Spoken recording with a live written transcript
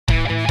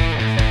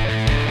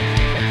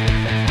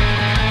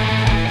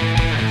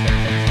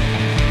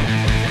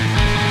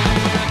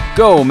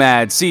Go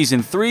Mad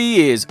Season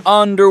 3 is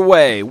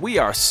underway. We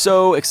are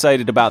so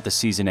excited about the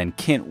season and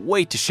can't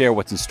wait to share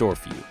what's in store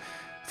for you.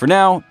 For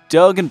now,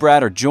 Doug and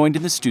Brad are joined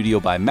in the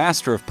studio by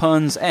Master of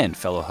Puns and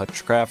fellow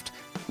Hutchcraft,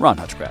 Ron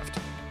Hutchcraft.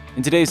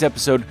 In today's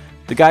episode,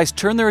 the guys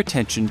turn their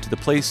attention to the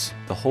place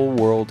the whole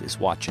world is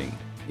watching,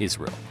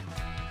 Israel.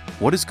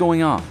 What is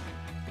going on?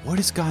 What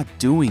is God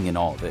doing in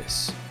all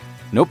this?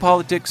 No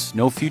politics,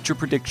 no future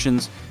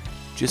predictions,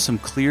 just some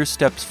clear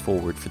steps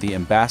forward for the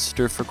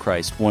ambassador for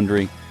Christ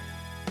wondering,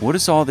 what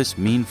does all this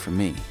mean for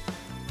me?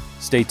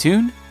 Stay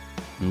tuned,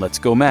 and let's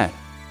go mad.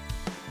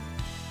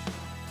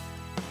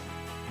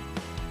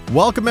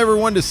 Welcome,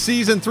 everyone, to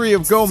Season 3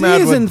 of Go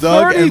Mad with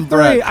Doug 33. and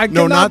Brett. I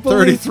No, not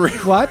believe- 33.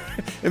 What?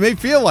 It may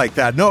feel like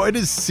that. No, it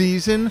is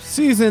Season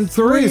Season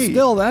 3. 3.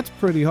 Still, that's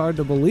pretty hard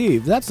to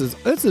believe. This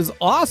is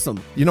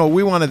awesome. You know,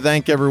 we want to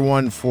thank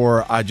everyone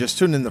for just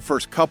tuning in the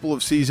first couple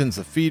of seasons.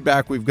 The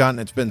feedback we've gotten,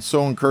 it's been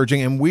so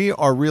encouraging, and we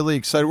are really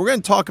excited. We're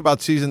going to talk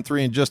about Season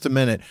 3 in just a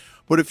minute,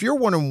 but if you're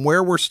wondering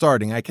where we're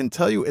starting, I can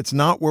tell you it's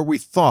not where we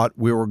thought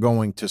we were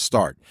going to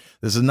start.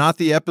 This is not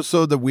the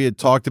episode that we had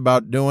talked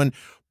about doing,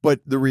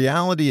 but the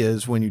reality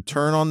is when you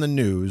turn on the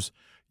news,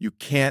 you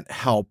can't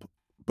help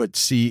but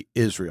see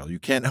Israel. You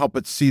can't help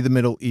but see the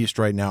Middle East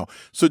right now.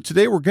 So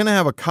today we're going to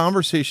have a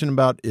conversation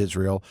about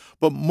Israel,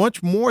 but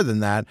much more than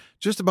that,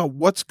 just about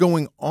what's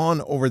going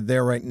on over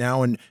there right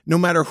now. And no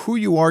matter who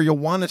you are, you'll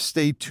want to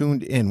stay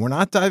tuned in. We're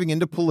not diving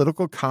into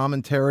political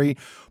commentary,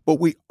 but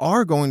we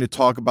are going to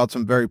talk about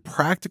some very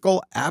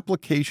practical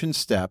application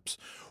steps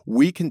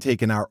we can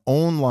take in our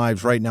own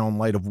lives right now in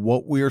light of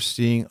what we are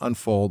seeing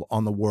unfold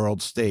on the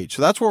world stage.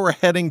 So that's where we're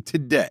heading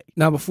today.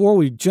 Now, before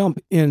we jump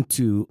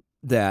into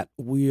that,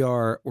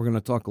 we're going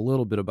to talk a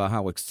little bit about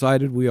how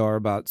excited we are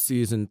about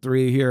Season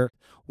 3 here.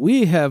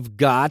 We have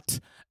got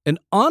an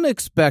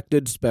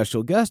unexpected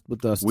special guest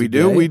with us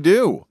today. We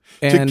do.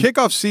 And to kick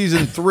off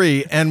Season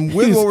 3, and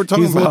with what we're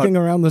talking he's about, looking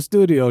around the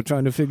studio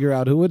trying to figure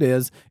out who it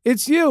is.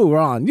 It's you,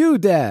 Ron. You,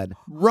 Dad.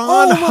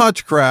 Ron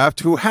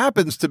Hutchcraft, who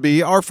happens to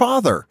be our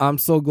father. I'm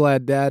so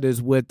glad Dad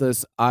is with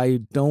us.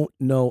 I don't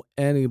know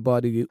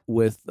anybody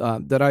with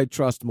that I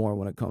trust more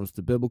when it comes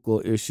to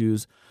biblical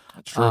issues.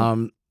 That's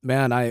true.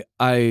 Man,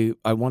 I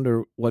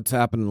wonder what's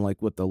happening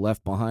like with the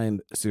Left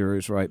Behind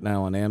series right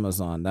now on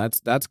Amazon. That's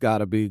got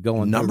to be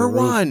going Number through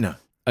the roof one.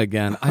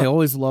 again. I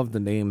always love the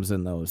names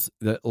in those.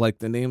 The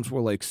names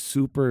were like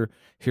super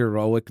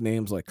heroic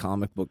names, like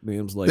comic book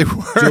names, like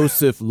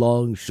Joseph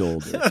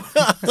Longshoulder,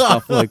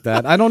 stuff like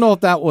that. I don't know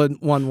if that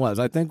one was.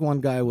 I think one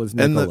guy was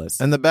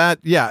Nicholas. And the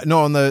bad,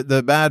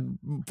 the bad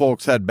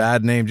folks had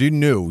bad names. You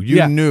knew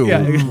Yeah.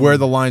 where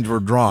the lines were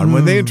drawn.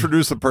 When they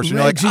introduced the person,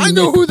 you're like, Reggie I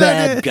know who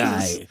that is.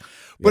 guy.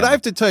 But Yeah. I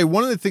have to tell you,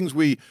 one of the things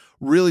we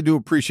really do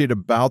appreciate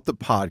about the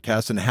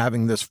podcast and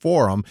having this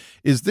forum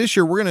is this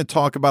year we're going to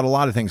talk about a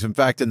lot of things. In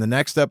fact, in the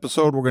next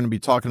episode, we're going to be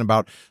talking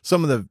about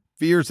some of the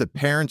fears that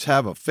parents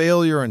have of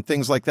failure and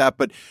things like that.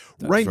 But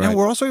right now,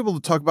 we're also able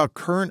to talk about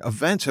current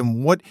events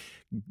and what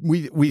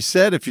we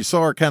said. If you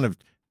saw our kind of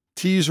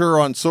teaser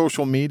on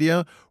social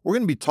media, we're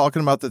going to be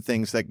talking about the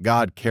things that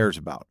God cares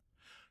about.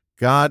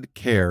 God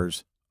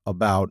cares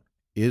about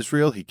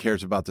Israel. He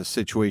cares about the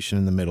situation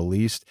in the Middle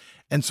East.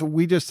 And so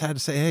we just had to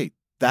say, hey,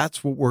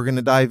 that's what we're going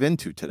to dive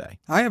into today.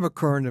 I have a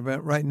current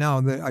event right now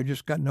that I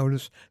just got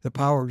notice the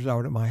power's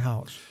out at my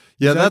house.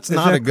 Yeah, Is that's that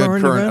not a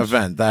good current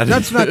event.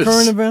 That's not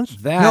current events?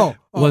 That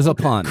was a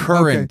pun.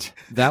 Current.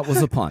 That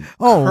was a pun.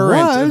 Oh,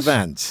 Current was?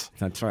 events.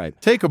 That's right.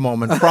 Take a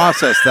moment,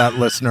 process that,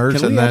 listeners.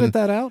 Can and we then, edit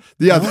that out?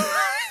 Yeah. No?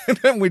 And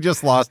then we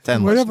just lost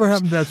 10 Whatever listeners.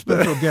 happened to that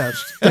special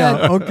guest?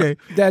 Yeah, okay.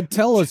 Dad,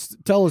 tell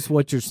us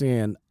what you're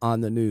seeing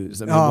on the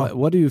news. I mean,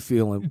 what are you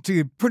feeling?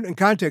 To put it in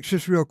context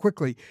just real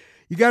quickly,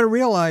 you got to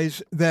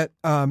realize that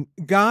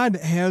God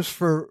has,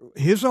 for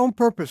his own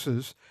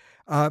purposes,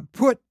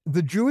 put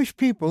the Jewish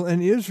people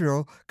in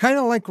Israel kind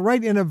of like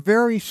right in a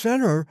very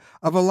center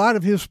of a lot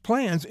of his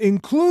plans,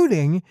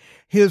 including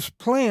his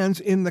plans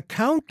in the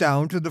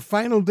countdown to the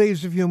final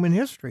days of human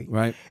history.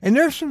 Right. And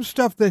there's some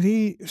stuff that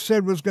he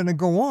said was going to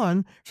go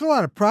on. There's a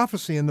lot of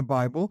prophecy in the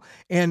Bible,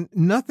 and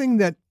nothing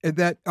that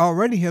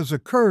already has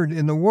occurred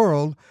in the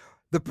world.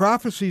 The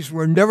prophecies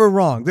were never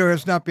wrong. There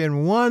has not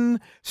been one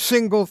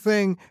single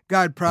thing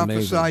God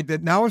prophesied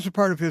that now is a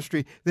part of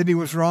history that he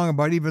was wrong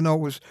about, even though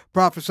it was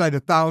prophesied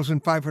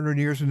 1,500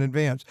 years in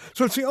advance.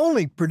 So it's the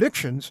only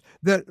predictions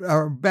that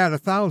are about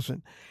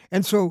 1,000.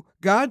 And so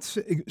God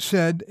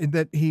said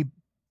that he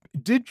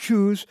did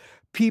choose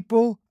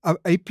people,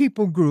 a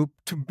people group,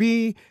 to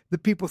be the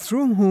people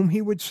through whom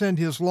he would send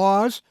his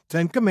laws,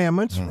 10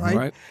 Commandments,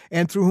 right?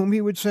 And through whom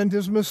he would send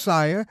his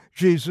Messiah,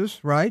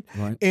 Jesus, right?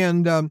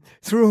 And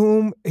through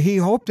whom he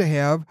hoped to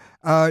have,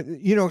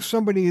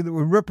 somebody that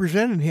would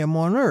represent him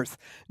on earth.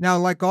 Now,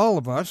 like all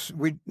of us,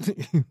 we,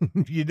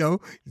 do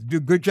a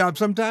good job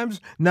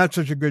sometimes, not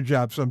such a good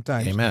job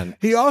sometimes. Amen.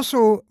 He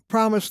also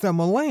promised them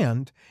a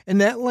land, and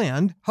that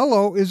land,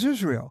 is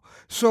Israel.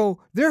 So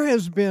there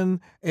has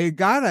been a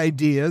God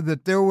idea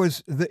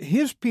that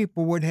his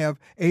people would have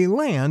a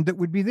land that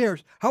would be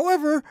theirs.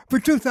 However, for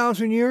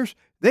 2,000 years,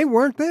 They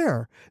weren't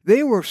there.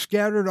 They were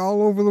scattered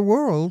all over the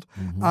world.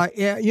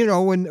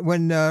 Mm-hmm.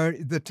 When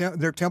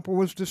their temple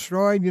was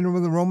destroyed,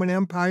 with the Roman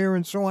Empire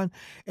and so on.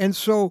 And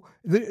so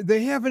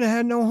they haven't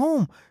had no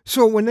home.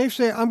 So when they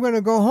say, I'm going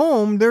to go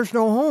home, there's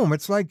no home.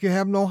 It's like you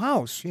have no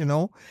house,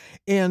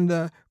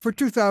 And for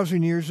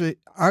 2,000 years,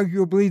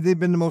 arguably, they've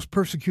been the most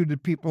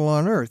persecuted people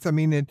on earth.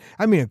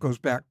 It goes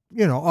back,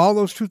 all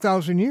those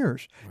 2,000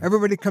 years. Right.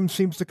 Everybody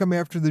seems to come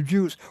after the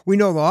Jews. We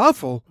know the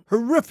awful,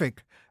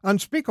 horrific,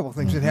 unspeakable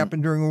things that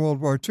happened during World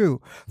War II.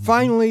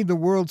 Finally, the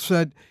world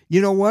said, you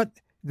know what?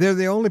 They're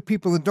the only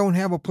people that don't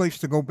have a place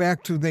to go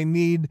back to. They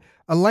need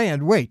a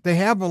land. Wait, they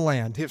have a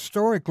land.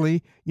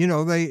 Historically,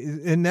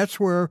 and that's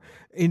where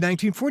in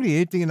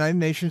 1948, the United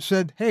Nations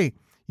said, hey,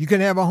 you can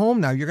have a home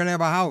now. You're going to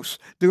have a house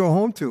to go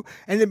home to.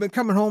 And they've been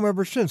coming home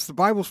ever since. The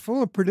Bible's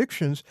full of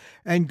predictions.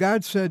 And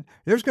God said,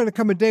 there's going to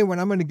come a day when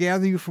I'm going to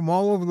gather you from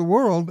all over the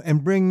world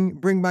and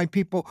bring my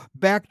people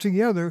back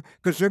together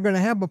because they're going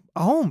to have a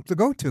home to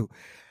go to.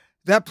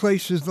 That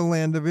place is the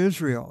land of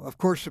Israel. Of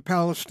course, the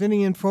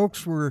Palestinian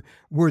folks were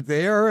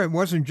there. It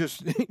wasn't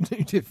just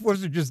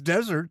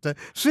desert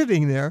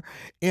sitting there,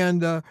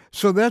 and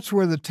so that's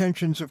where the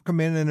tensions have come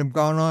in and have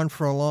gone on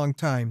for a long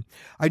time.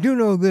 I do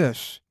know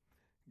this: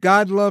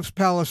 God loves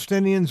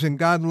Palestinians and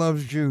God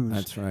loves Jews.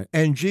 That's right.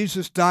 And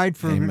Jesus died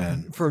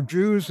for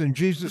Jews, and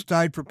Jesus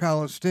died for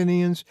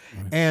Palestinians,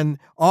 and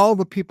all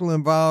the people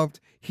involved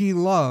He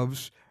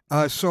loves.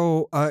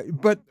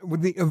 But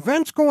with the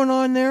events going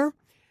on there,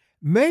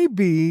 may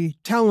be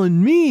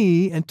telling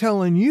me and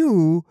telling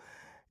you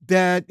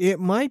that it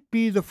might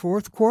be the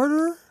fourth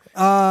quarter,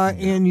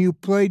 and you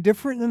play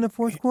different in the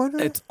fourth quarter?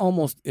 It's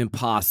almost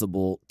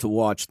impossible to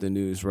watch the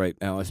news right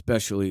now,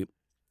 especially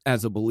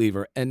as a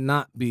believer, and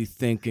not be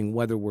thinking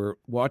whether we're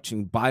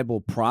watching Bible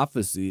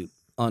prophecy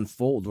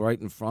unfold right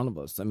in front of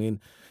us.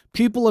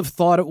 People have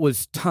thought it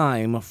was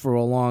time for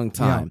a long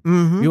time. Yeah.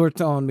 Mm-hmm. You were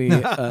telling me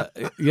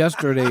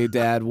yesterday,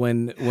 Dad,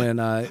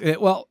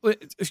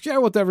 share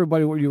with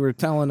everybody what you were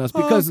telling us,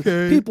 because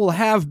people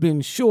have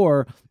been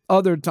sure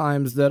other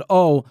times that,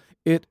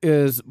 it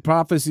is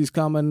prophecy's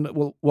coming.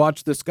 We'll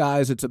watch the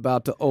skies. It's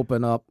about to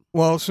open up.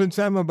 Well, since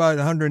I'm about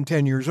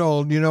 110 years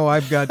old,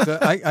 I've got,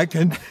 I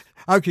can...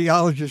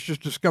 Archaeologists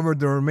just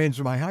discovered the remains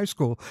of my high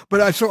school.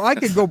 But so I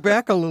could go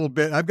back a little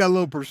bit. I've got a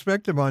little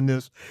perspective on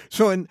this.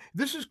 So, and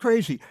this is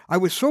crazy. I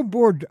was so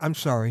bored. I'm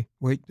sorry.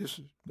 Wait, this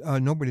is,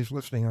 nobody's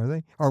listening, are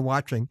they? Or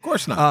watching? Of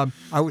course not.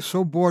 I was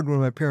so bored when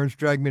my parents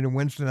dragged me to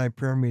Wednesday night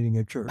prayer meeting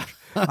at church.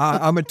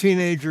 I'm a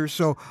teenager,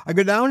 so I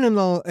go down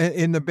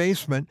in the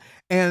basement,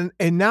 and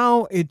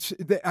now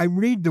I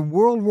read the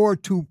World War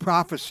II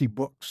prophecy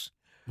books.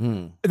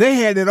 They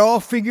had it all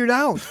figured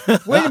out.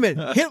 Wait a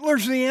minute,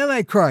 Hitler's the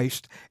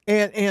Antichrist,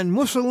 and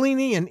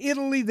Mussolini in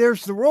Italy.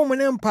 There's the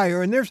Roman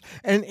Empire, and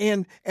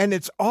and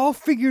it's all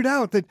figured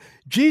out that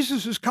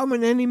Jesus is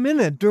coming any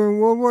minute during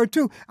World War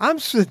II. I'm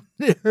sitting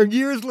there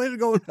years later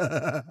going,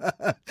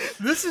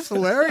 "This is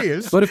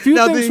hilarious." But a few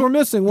things were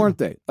missing, weren't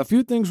they? A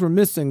few things were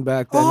missing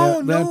back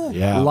then. No.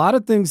 A lot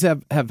of things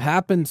have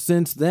happened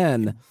since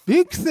then.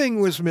 Big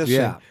thing was missing.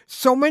 Yeah.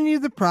 So many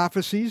of the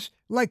prophecies.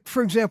 Like,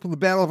 for example, the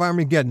Battle of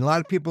Armageddon. A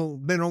lot of people,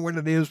 they don't know what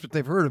it is, but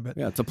they've heard of it.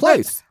 Yeah, it's a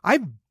place.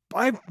 I've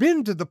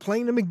been to the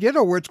plain of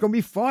Megiddo where it's going to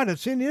be fought.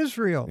 It's in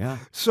Israel. Yeah.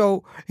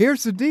 So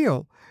here's the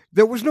deal.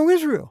 There was no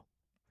Israel.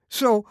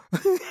 So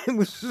it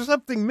was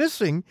something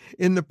missing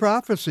in the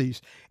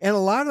prophecies. And a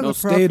lot of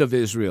state of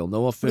Israel,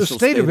 no official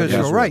state of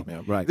Israel, right.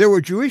 Yeah, right. There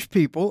were Jewish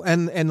people,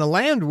 and the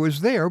land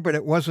was there, but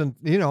it wasn't,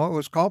 it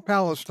was called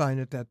Palestine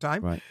at that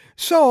time. Right.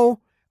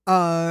 So...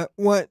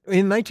 what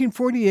in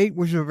 1948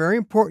 was a very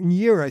important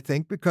year, I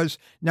think, because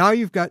now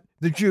you've got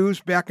the Jews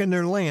back in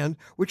their land,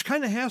 which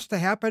kind of has to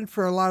happen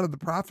for a lot of the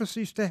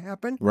prophecies to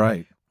happen.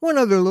 Right. One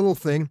other little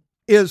thing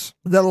is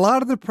that a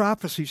lot of the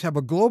prophecies have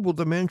a global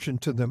dimension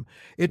to them.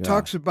 It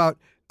talks about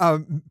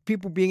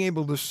people being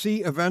able to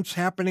see events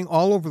happening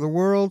all over the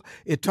world.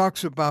 It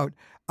talks about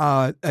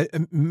a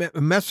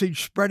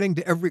message spreading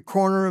to every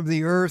corner of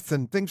the earth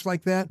and things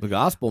like that. The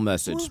gospel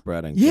message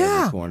spreading to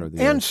every corner of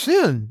the earth.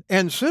 Sin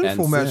and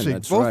sinful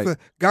message. Both the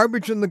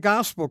garbage and the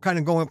gospel kind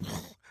of going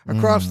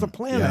across the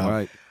planet. Yeah,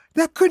 right.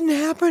 That couldn't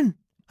happen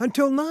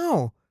until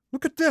now.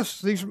 Look at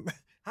this.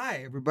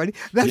 Hi, everybody.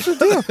 That's the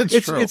deal.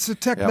 It's the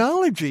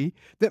technology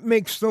that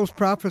makes those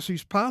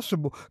prophecies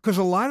possible, because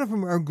a lot of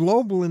them are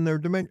global in their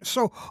dimension.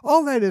 So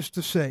all that is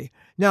to say,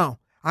 now,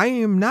 I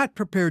am not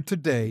prepared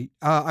today.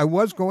 I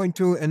was going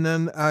to, and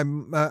then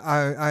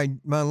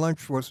my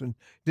lunch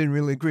didn't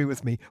really agree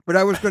with me. But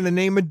I was going to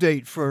name a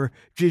date for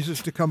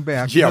Jesus to come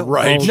back. Yeah,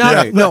 right.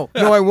 No,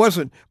 I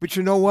wasn't. But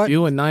you know what?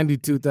 You and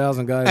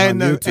 92,000 guys on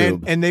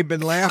YouTube, and they've been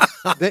laughed.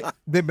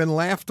 They've been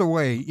laughed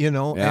away.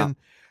 Yeah. And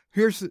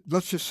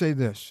let's just say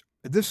this.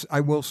 This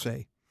I will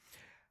say.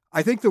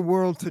 I think the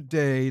world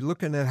today,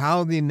 looking at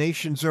how the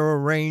nations are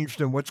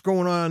arranged and what's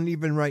going on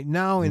even right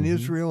now in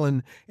Israel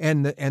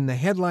and the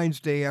headlines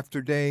day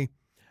after day,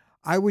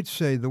 I would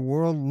say the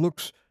world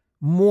looks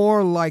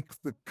more like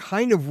the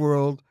kind of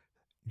world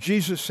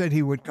Jesus said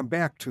he would come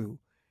back to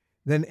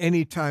than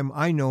any time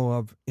I know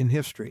of in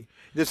history.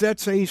 Does that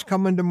say he's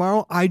coming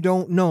tomorrow? I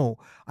don't know.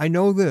 I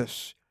know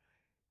this.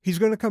 He's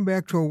going to come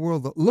back to a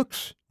world that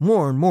looks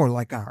more and more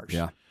like ours.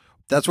 Yeah.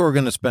 That's where we're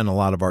going to spend a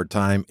lot of our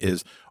time,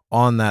 is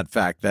on that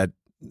fact that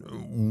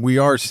we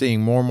are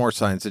seeing more and more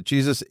signs that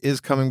Jesus is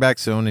coming back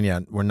soon. And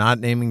yet we're not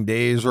naming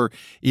days or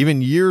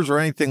even years or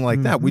anything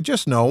like that. We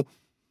just know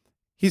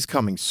he's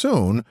coming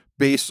soon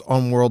based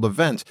on world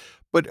events.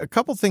 But a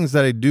couple things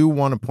that I do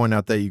want to point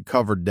out that you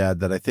covered, Dad,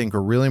 that I think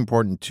are really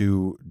important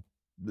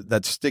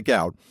that stick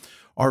out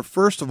are,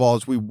 first of all,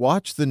 as we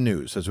watch the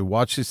news, as we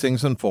watch these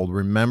things unfold,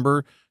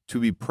 remember to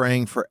be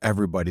praying for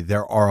everybody.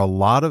 There are a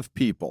lot of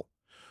people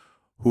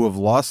who have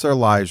lost their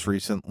lives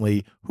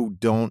recently who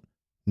don't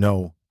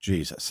know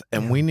Jesus.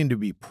 And we need to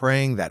be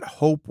praying that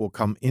hope will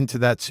come into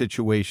that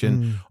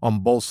situation on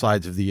both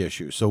sides of the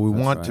issue. So we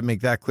want to make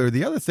that clear.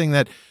 The other thing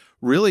that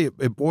really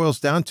it boils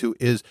down to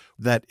is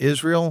that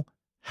Israel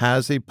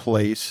has a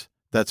place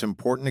that's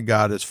important to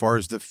God as far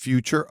as the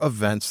future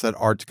events that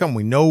are to come.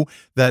 We know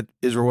that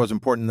Israel was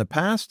important in the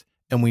past,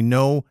 and we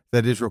know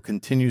that Israel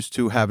continues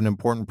to have an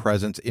important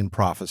presence in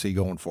prophecy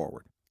going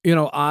forward. You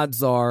know,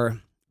 odds are,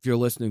 if you're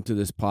listening to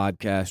this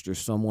podcast, you're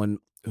someone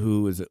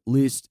who is at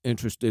least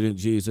interested in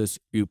Jesus.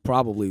 You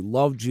probably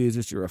love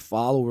Jesus. You're a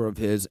follower of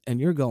his, and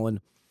you're going,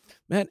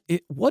 man,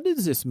 what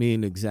does this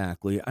mean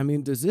exactly? I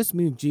mean, does this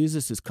mean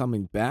Jesus is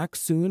coming back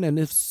soon? And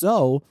if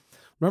so,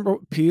 remember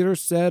what Peter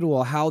said,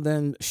 well, how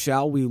then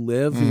shall we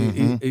live?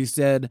 He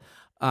said,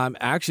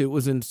 actually, it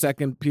was in 2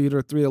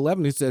 Peter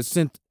 3:11. He says,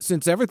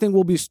 since everything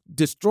will be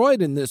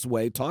destroyed in this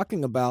way,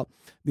 talking about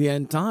the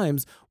end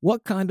times,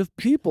 what kind of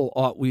people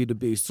ought we to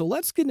be? So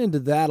let's get into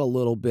that a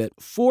little bit.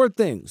 4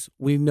 things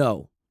we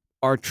know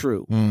are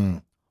true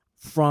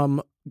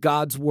from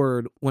God's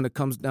word when it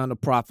comes down to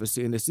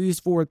prophecy. And it's these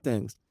 4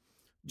 things.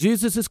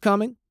 Jesus is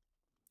coming,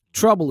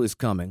 trouble is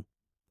coming,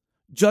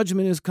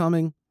 judgment is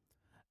coming,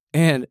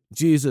 and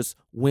Jesus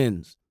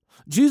wins.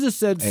 Jesus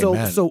said,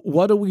 so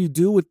what do we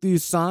do with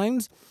these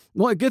signs?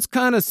 Well, it gets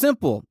kind of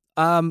simple.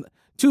 2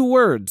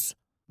 words,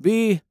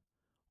 be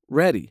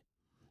ready.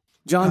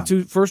 1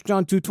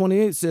 John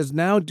 2:28 says,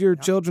 now, dear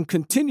children,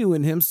 continue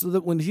in him so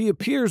that when he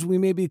appears, we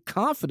may be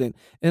confident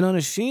and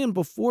unashamed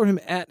before him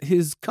at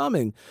his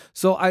coming.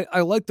 So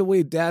I like the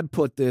way Dad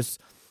put this.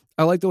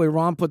 I like the way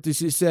Ron put this.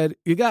 He said,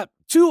 you got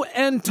 2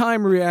 end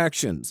time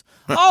reactions.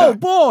 Oh,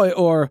 boy,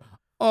 or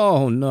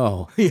oh,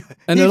 no.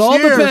 And it all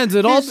depends.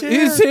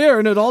 He's here,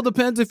 and it all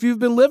depends if you've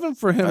been living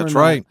for him or not. That's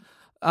right.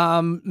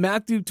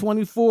 Matthew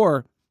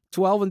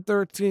 24:12 and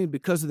 13,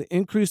 because of the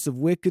increase of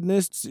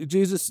wickedness,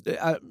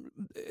 the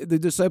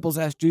disciples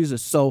asked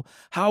Jesus, so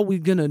how are we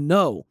going to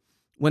know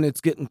when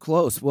it's getting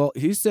close? Well,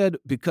 he said,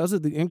 because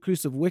of the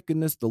increase of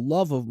wickedness, the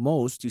love of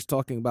most, he's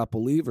talking about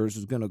believers,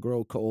 is going to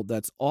grow cold.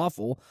 That's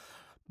awful.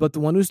 But the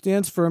one who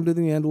stands firm to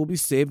the end will be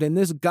saved. And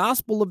this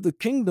gospel of the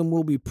kingdom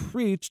will be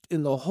preached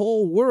in the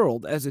whole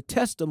world as a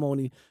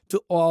testimony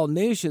to all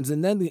nations.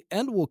 And then the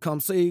end will come.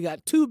 So you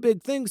got 2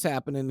 big things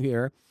happening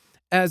here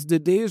as the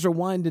days are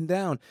winding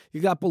down.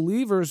 You got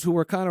believers who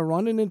are kind of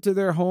running into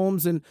their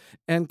homes and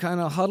kind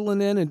of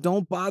huddling in and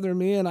don't bother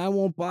me and I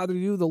won't bother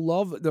you. Their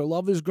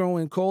love is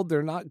growing cold.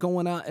 They're not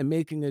going out and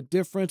making a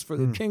difference for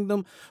the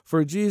kingdom,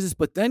 for Jesus.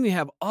 But then you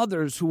have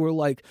others who are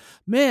like,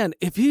 man,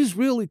 if he's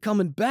really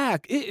coming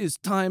back, it is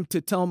time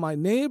to tell my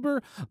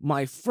neighbor,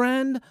 my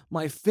friend,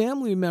 my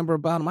family member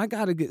about him. I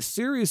got to get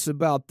serious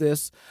about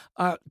this.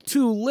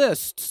 2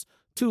 lists,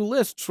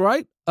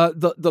 right?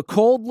 The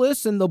cold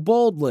list and the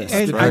bold list.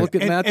 And, I look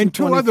at Matthew and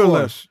 2 other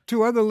lists.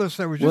 2 other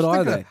lists I was just what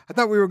thinking are they? I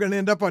thought we were going to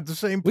end up at the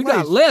same place. We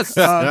got lists.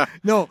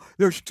 No,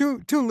 there's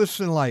two lists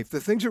in life, the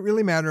things that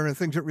really matter and the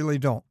things that really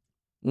don't.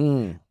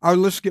 Our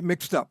lists get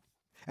mixed up.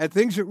 And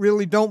things that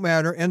really don't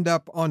matter end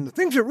up on the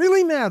things that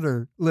really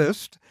matter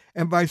list,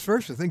 and vice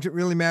versa. Things that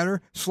really matter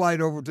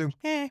slide over to,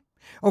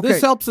 Okay.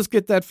 This helps us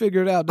get that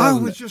figured out, doesn't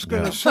it? I was just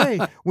going to say,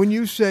 when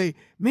you say,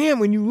 man,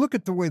 when you look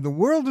at the way the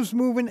world is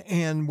moving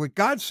and what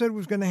God said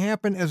was going to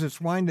happen as it's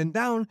winding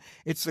down,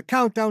 it's the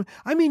countdown.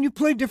 I mean, you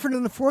play different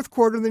in the 4th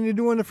quarter than you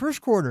do in the 1st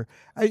quarter.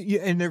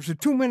 And there's a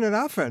 2-minute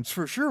offense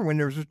for sure when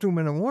there's a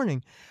 2-minute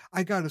warning.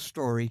 I got a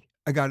story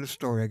I got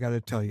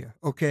to tell you,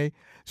 okay?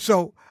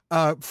 So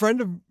a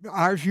friend of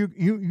ours, you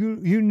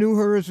knew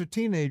her as a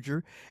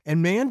teenager,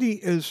 and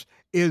Mandy is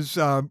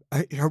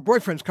her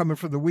boyfriend's coming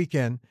for the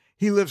weekend.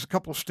 He lives a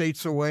couple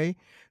states away.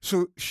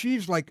 So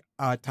she's like,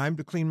 time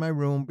to clean my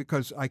room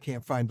because I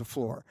can't find the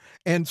floor.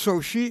 And so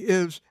she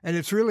is, and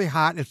it's really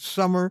hot. It's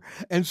summer.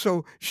 And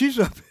so she's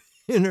up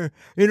in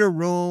her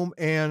room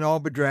and all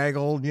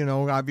bedraggled,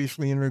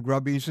 obviously in her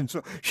grubbies. And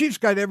so she's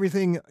got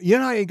everything,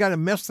 how you got to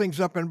mess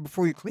things up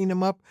before you clean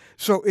them up.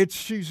 So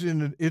it's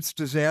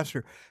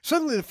disaster.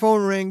 Suddenly the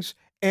phone rings.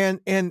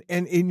 And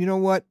you know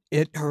what?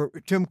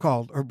 Tim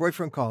called. Her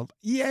boyfriend called.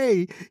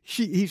 Yay!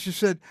 He just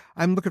said,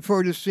 "I'm looking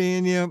forward to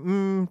seeing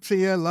you.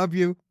 See ya. Love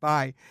you.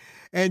 Bye."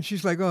 And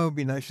she's like, "Oh, it'd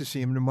be nice to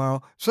see him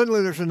tomorrow."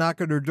 Suddenly, there's a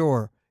knock at her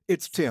door.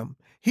 It's Tim.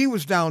 He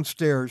was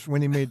downstairs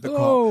when he made the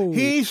call. Oh.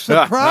 He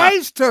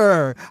surprised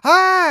her.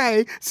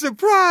 Hi,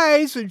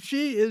 surprise. And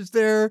she is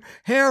there,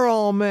 hair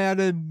all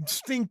matted,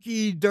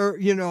 stinky dirt,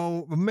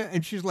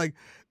 and she's like,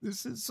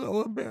 this is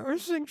so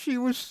embarrassing. She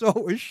was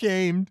so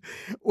ashamed.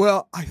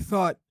 Well, I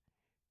thought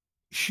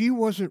she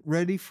wasn't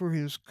ready for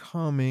his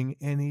coming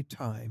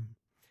anytime.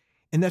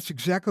 And that's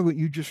exactly what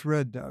you just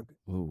read, Doug.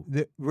 Ooh.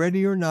 That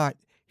ready or not,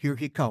 here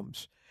he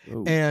comes.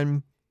 Ooh.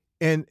 And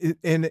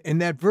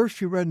that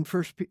verse you read in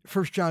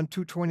First John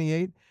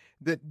 2:28,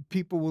 that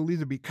people will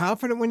either be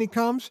confident when he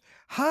comes,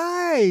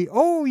 hi,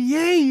 oh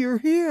yay, you're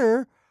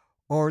here,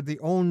 or the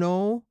oh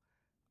no,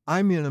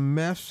 I'm in a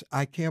mess.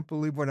 I can't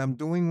believe what I'm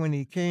doing when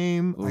he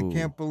came. Ooh. I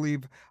can't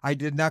believe I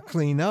did not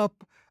clean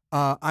up.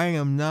 I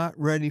am not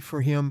ready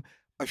for him.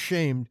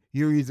 Ashamed.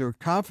 You're either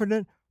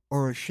confident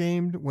or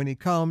ashamed when he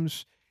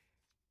comes.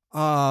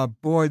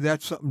 Boy,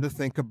 that's something to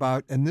think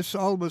about. And this,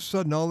 all of a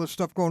sudden, all this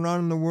stuff going on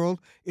in the world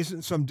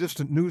isn't some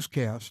distant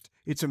newscast.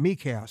 It's a me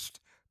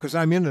cast, because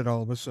I'm in it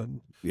all of a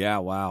sudden. Yeah,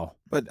 wow.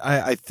 But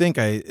I think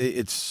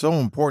it's so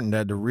important,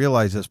 Dad, to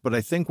realize this. But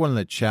I think one of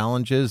the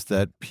challenges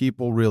that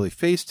people really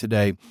face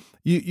today,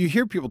 you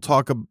hear people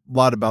talk a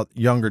lot about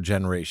younger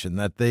generation,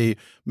 that they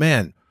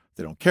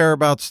don't care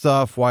about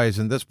stuff. Why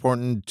isn't this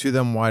important to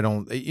them? Why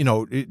don't,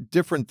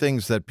 different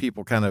things that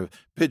people kind of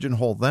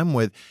pigeonhole them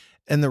with.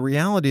 And the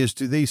reality is,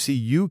 do they see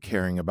you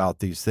caring about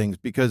these things?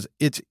 Because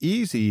it's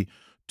easy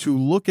to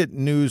look at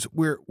news.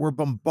 We're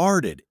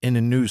bombarded in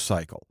a news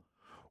cycle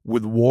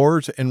with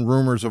wars and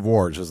rumors of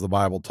wars, as the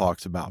Bible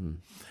talks about. Mm.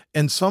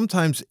 And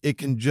sometimes it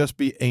can just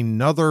be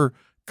another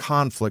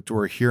conflict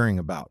we're hearing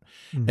about.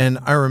 Mm. And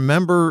I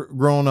remember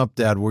growing up,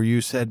 Dad, where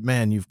you said,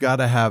 man, you've got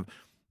to have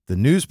the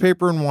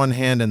newspaper in one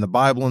hand and the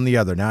Bible in the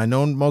other. Now, I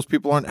know most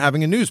people aren't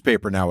having a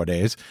newspaper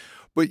nowadays,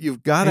 but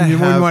you've got to have... You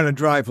wouldn't want to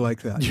drive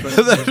like that. Yeah,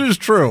 that is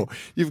true.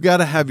 You've got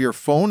to have your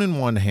phone in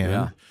one hand.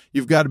 Yeah.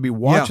 You've got to be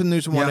watching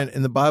news in one hand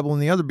and the Bible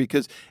in the other,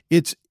 because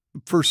it's,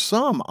 for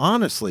some,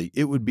 honestly,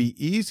 it would be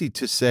easy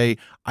to say,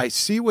 I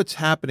see what's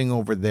happening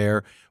over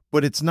there,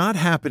 but it's not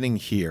happening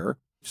here.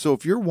 So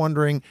if you're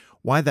wondering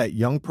why that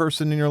young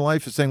person in your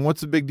life is saying,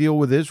 what's the big deal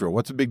with Israel?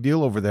 What's the big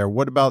deal over there?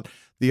 What about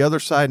the other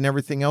side and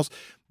everything else?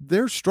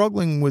 They're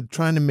struggling with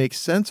trying to make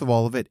sense of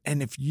all of it.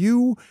 And if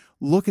you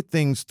look at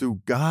things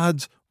through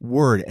God's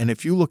word, and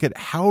if you look at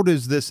how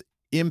does this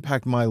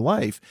impact my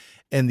life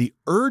and the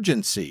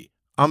urgency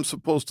I'm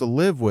supposed to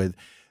live with,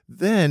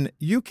 then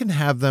you can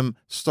have them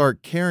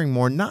start caring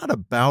more, not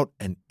about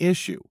an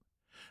issue,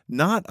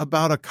 not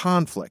about a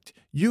conflict.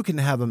 You can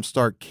have them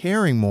start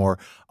caring more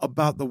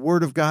about the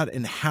word of God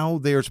and how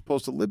they are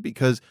supposed to live,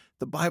 because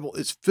the Bible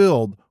is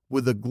filled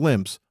with a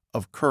glimpse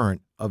of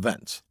current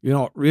events.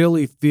 It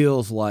really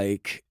feels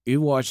like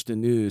you watch the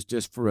news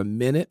just for a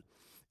minute,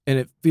 and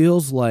it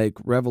feels like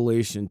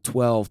Revelation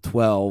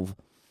 12:12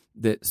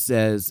 that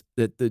says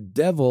that the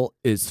devil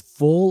is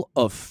full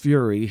of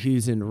fury.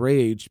 He's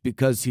enraged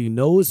because he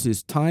knows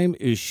his time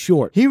is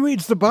short. He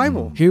reads the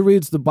Bible. He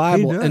reads the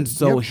Bible, and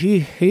so he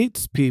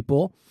hates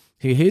people.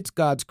 He hates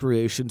God's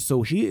creation,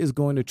 so he is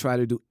going to try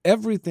to do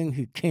everything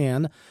he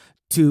can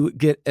to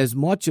get as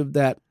much of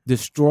that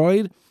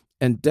destroyed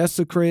and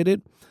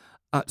desecrated.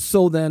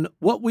 So then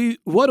what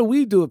do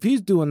we do if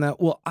he's doing that?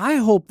 Well, I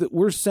hope that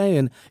we're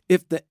saying,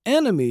 if the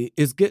enemy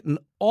is getting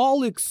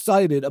all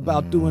excited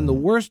about doing the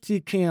worst he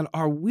can,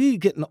 are we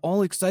getting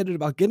all excited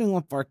about getting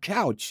off our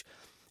couch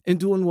and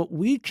doing what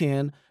we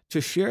can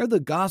to share the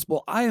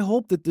gospel? I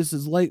hope that this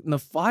is lighting a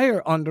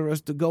fire under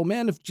us to go,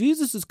 man, if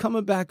Jesus is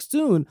coming back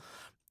soon,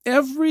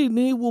 every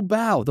knee will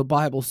bow, the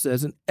Bible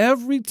says, and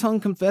every tongue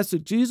confess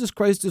that Jesus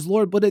Christ is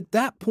Lord. But at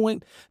that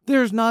point,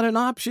 there's not an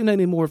option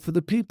anymore for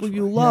the people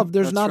you love.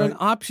 There's not an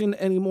option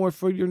anymore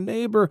for your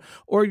neighbor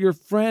or your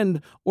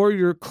friend or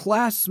your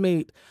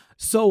classmate.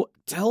 So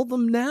tell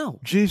them now.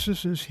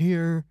 Jesus is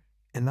here,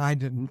 and I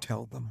didn't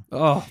tell them.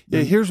 Oh,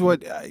 yeah. Here's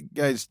what,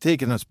 guys,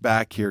 taking us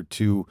back here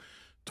to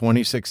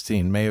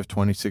 2016, May of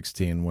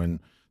 2016,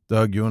 when,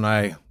 Doug, you and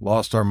I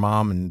lost our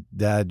mom, and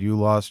Dad, you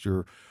lost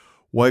your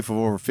wife of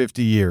over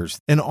 50 years.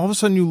 And all of a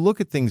sudden you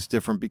look at things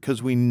different,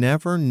 because we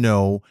never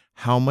know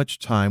how much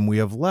time we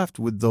have left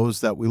with those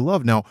that we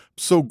love. Now,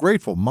 so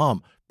grateful,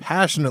 Mom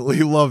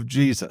passionately loved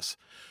Jesus.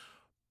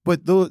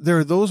 But there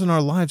are those in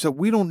our lives that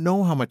we don't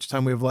know how much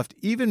time we have left,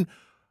 even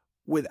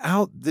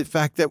without the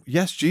fact that,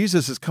 yes,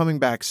 Jesus is coming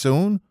back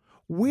soon.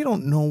 We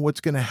don't know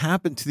what's going to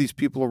happen to these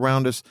people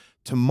around us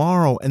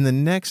tomorrow and the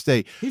next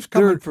day. He's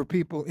coming for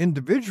people,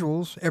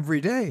 individuals,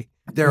 every day.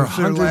 There are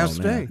hundreds.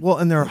 Last day. Well,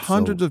 and there are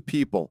hundreds of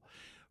people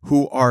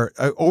who are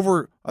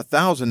over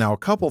 1,000 now, a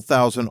couple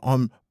thousand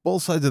on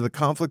both sides of the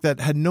conflict, that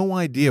had no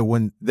idea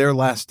when their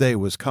last day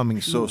was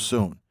coming so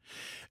soon.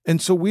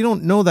 And so we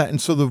don't know that.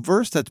 And so the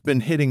verse that's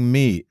been hitting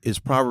me is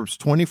Proverbs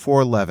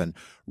 24:11.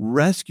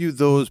 Rescue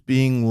those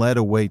being led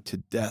away to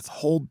death.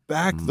 Hold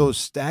back those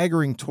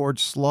staggering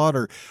towards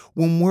slaughter.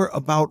 When we're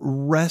about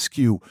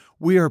rescue,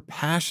 we are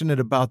passionate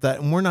about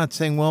that. And we're not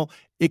saying, well,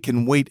 it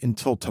can wait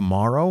until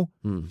tomorrow.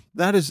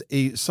 That is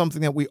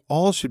something that we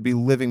all should be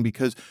living,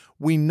 because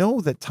we know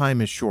that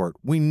time is short.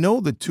 We know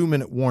the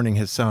 2-minute warning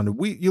has sounded.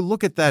 You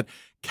look at that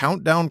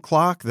countdown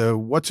clock,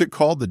 what's it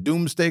called, the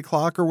doomsday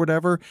clock or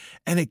whatever,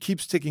 and it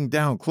keeps ticking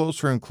down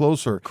closer and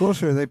closer.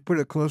 Closer, they put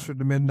it closer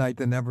to midnight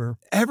than ever.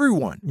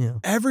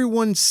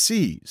 Everyone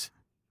sees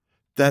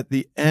that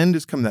the end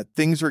is coming, that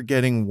things are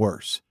getting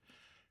worse.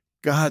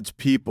 God's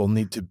people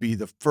need to be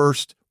the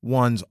first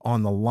ones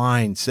on the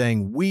line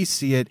saying, we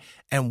see it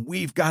and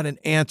we've got an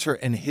answer,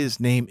 and his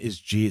name is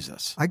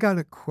Jesus. I got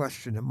a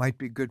question that might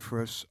be good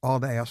for us all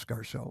to ask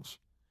ourselves.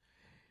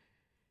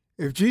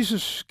 If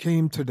Jesus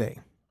came today,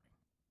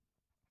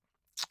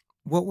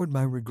 what would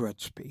my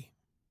regrets be?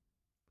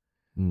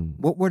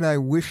 What would I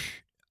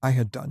wish I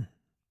had done?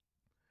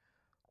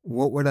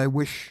 What would I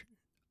wish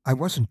I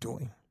wasn't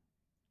doing?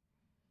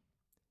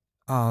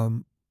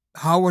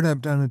 How would I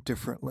have done it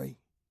differently?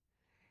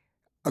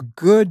 A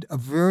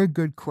very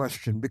good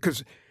question,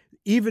 because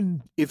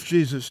even if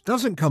Jesus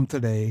doesn't come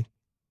today,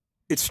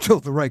 it's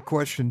still the right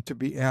question to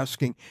be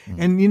asking.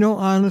 And,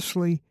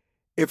 honestly,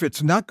 if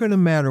it's not going to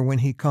matter when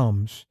he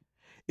comes,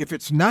 if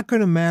it's not going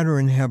to matter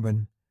in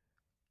heaven,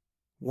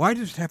 why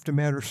does it have to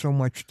matter so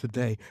much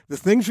today? The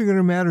things that are going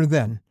to matter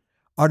then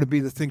ought to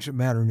be the things that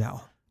matter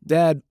now.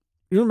 Dad,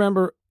 you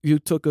remember you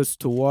took us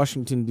to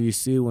Washington,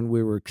 D.C. when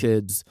we were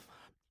kids,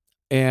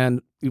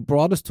 and you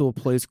brought us to a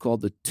place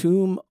called the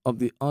Tomb of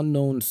the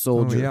Unknown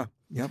Soldier. Oh, yeah.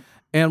 Yep.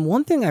 And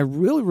one thing I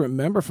really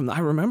remember I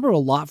remember a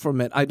lot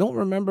from it. I don't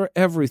remember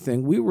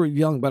everything. We were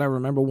young, but I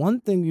remember one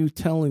thing you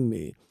telling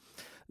me,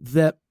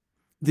 that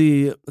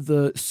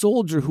the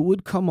soldier who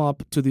would come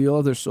up to the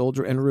other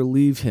soldier and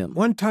relieve him.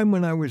 One time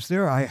when I was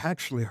there, I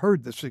actually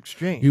heard this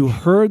exchange. You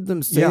heard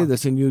them say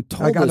this, and you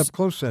told us. I got up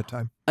close that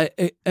time.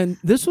 And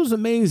this was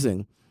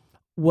amazing.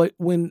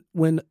 When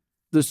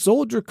the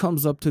soldier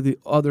comes up to the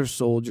other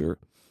soldier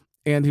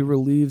and he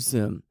relieves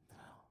him,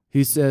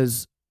 he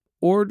says,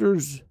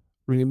 orders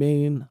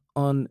remain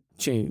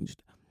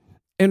unchanged.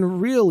 And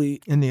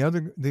really... And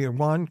the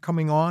one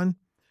coming on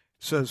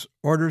says,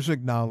 orders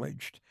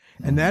acknowledged.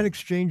 And that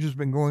exchange has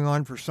been going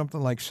on for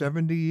something like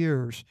 70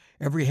 years,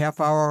 every half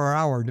hour or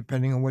hour,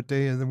 depending on what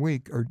day of the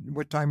week or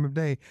what time of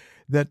day,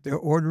 that the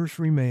orders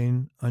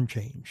remain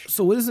unchanged.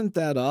 So isn't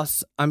that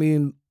us? I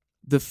mean,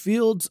 the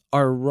fields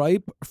are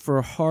ripe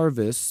for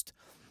harvest.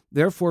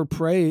 Therefore,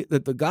 pray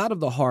that the God of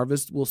the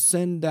harvest will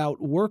send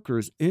out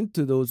workers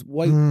into those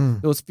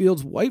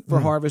fields white for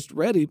harvest,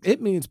 ready.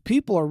 It means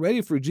people are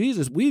ready for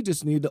Jesus. We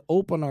just need to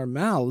open our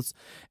mouths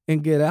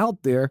and get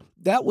out there.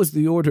 That was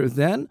the order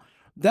then.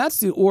 That's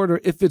the order.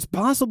 If it's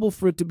possible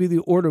for it to be the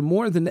order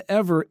more than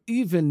ever,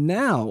 even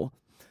now,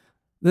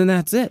 then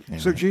that's it.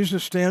 So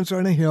Jesus stands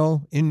on a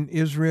hill in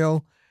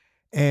Israel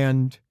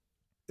and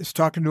is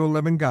talking to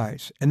 11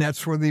 guys, and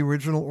that's where the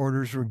original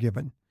orders were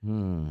given.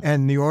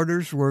 And the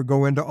orders were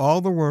go into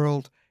all the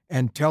world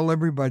and tell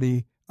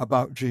everybody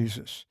about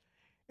Jesus.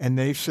 And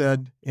they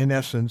said, in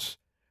essence,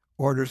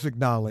 orders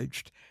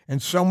acknowledged.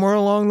 And somewhere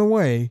along the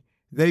way,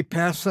 they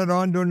passed that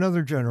on to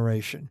another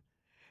generation.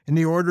 And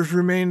the orders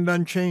remained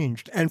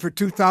unchanged. And for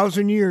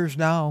 2,000 years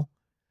now,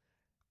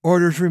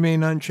 orders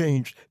remain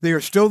unchanged. They are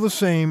still the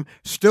same,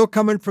 still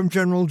coming from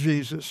General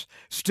Jesus,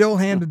 still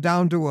handed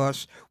down to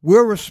us.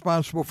 We're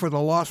responsible for the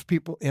lost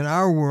people in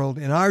our world,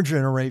 in our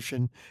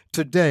generation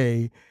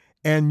today.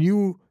 And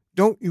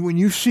when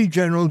you see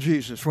General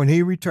Jesus, when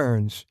he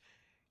returns,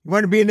 you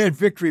want to be in that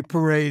victory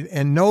parade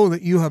and know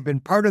that you have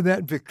been part of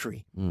that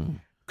victory.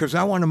 Because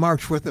I want to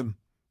march with him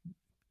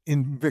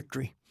in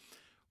victory.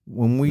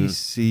 When we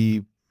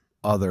see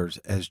others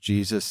as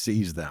Jesus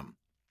sees them,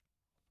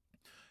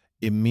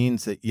 it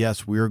means that,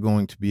 yes, we're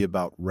going to be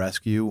about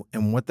rescue.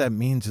 And what that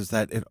means is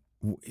that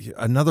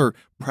another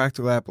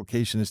practical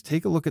application is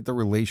take a look at the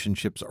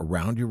relationships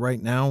around you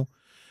right now,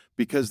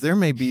 because there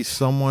may be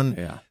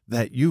someone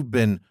that you've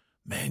been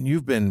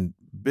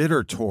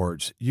bitter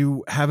towards,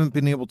 you haven't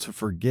been able to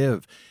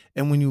forgive.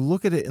 And when you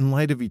look at it in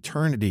light of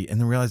eternity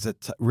and then realize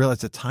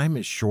that time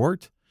is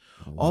short,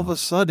 all of a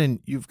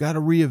sudden you've got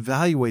to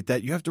reevaluate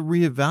that. You have to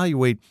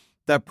reevaluate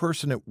that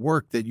person at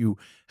work that you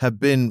have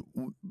been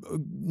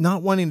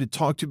not wanting to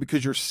talk to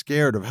because you're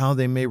scared of how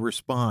they may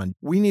respond.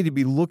 We need to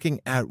be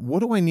looking at, what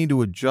do I need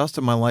to adjust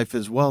in my life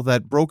as well?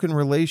 That broken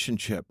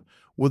relationship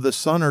with a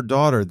son or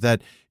daughter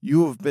that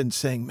you have been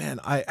saying, man,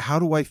 how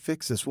do I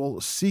fix this?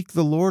 Well, seek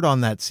the Lord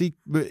on that. Seek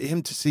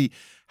him to see,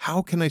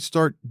 how can I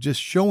start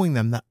just showing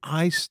them that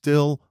I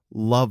still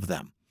love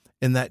them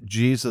and that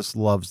Jesus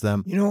loves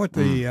them? You know what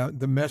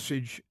the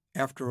message,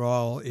 after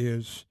all,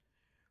 is?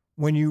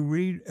 When you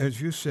read, as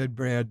you said,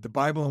 Brad, the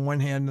Bible in one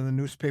hand and the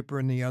newspaper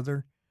in the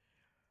other,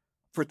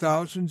 for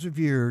thousands of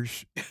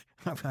years,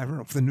 I don't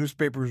know if the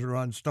newspapers were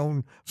on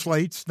stone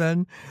slates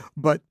then,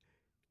 but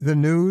the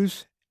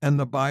news and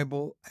the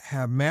Bible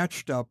have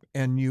matched up,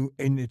 and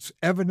it's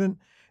evident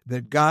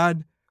that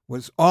God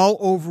was all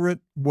over it,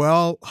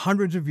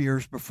 hundreds of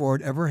years before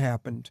it ever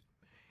happened.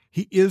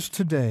 He is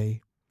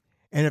today.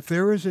 And if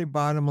there is a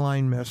bottom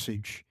line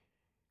message,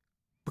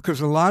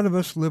 because a lot of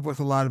us live with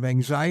a lot of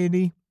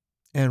anxiety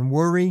and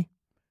worry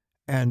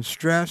and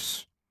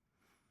stress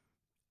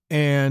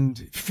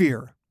and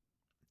fear.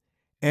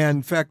 And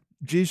in fact,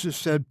 Jesus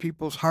said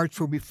people's hearts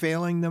will be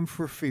failing them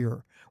for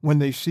fear when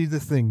they see the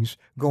things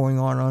going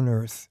on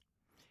earth.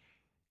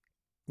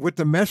 What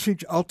the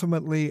message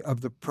ultimately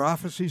of the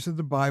prophecies of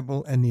the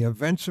Bible and the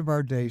events of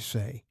our day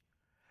say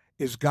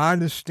is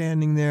God is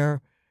standing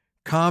there,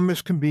 calm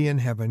as can be in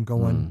heaven,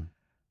 going,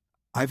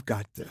 I've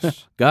got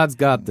this. God's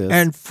got this.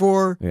 And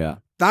for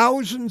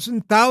thousands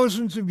and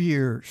thousands of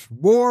years,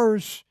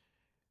 wars,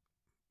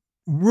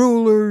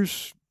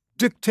 rulers,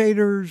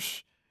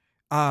 dictators,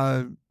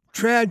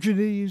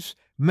 tragedies,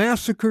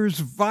 massacres,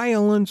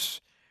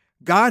 violence,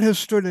 God has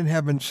stood in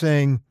heaven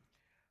saying,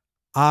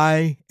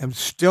 I am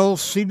still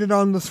seated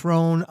on the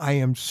throne. I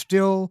am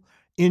still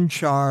in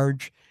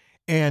charge.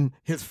 And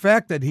his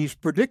fact that he's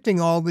predicting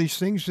all these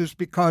things is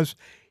because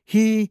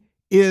he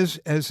is,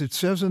 as it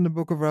says in the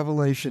book of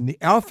Revelation, the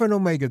Alpha and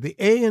Omega, the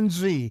A and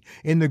Z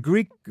in the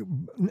Greek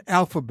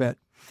alphabet.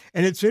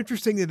 And it's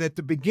interesting that at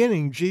the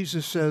beginning,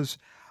 Jesus says,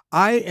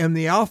 I am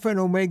the Alpha and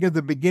Omega,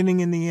 the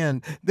beginning and the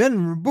end. Then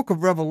in the book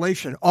of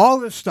Revelation, all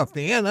this stuff,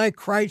 the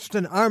Antichrist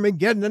and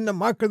Armageddon and the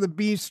mark of the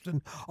beast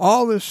and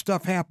all this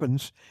stuff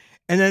happens.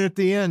 And then at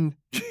the end,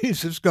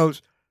 Jesus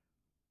goes,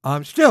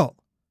 I'm still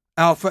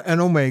Alpha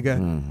and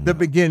Omega, the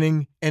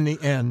beginning and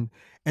the end.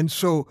 And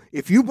so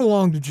if you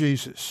belong to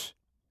Jesus,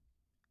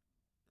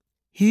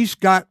 he's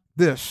got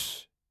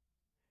this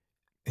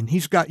and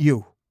he's got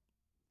you.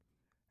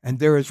 And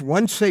there is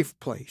one safe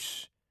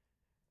place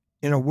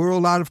in a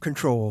world out of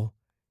control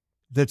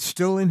that's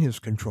still in his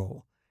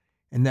control.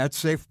 And that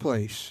safe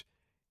place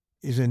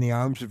is in the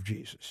arms of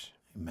Jesus.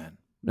 Amen.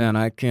 Man,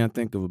 I can't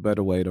think of a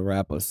better way to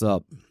wrap us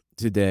up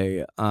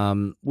today.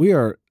 We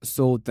are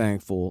so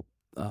thankful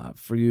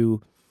for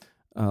you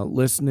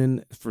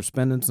listening, for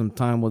spending some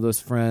time with us,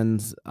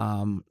 friends.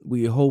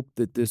 We hope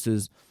that this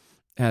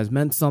has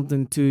meant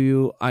something to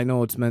you. I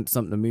know it's meant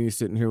something to me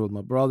sitting here with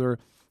my brother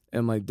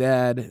and my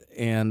dad,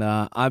 and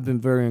I've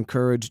been very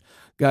encouraged.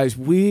 Guys,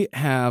 we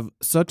have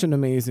such an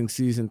amazing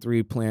season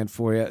 3 planned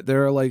for you.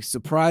 There are like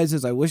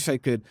surprises. I wish I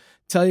could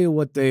tell you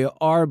what they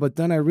are, but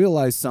then I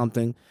realized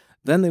something.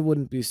 Then they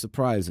wouldn't be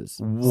surprises.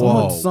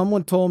 Whoa.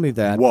 Someone told me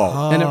that.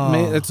 Whoa.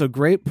 And it's a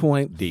great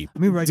point. Deep.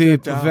 Let me write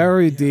Deep, that down.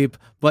 very deep.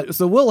 But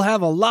so we'll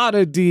have a lot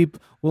of deep.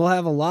 We'll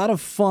have a lot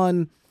of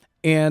fun.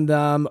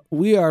 And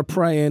we are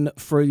praying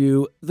for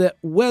you that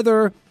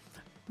whether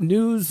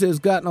news has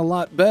gotten a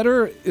lot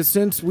better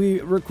since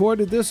we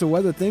recorded this or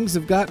whether things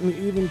have gotten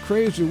even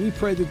crazier, we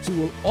pray that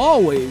you will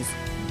always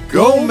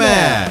Go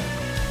mad.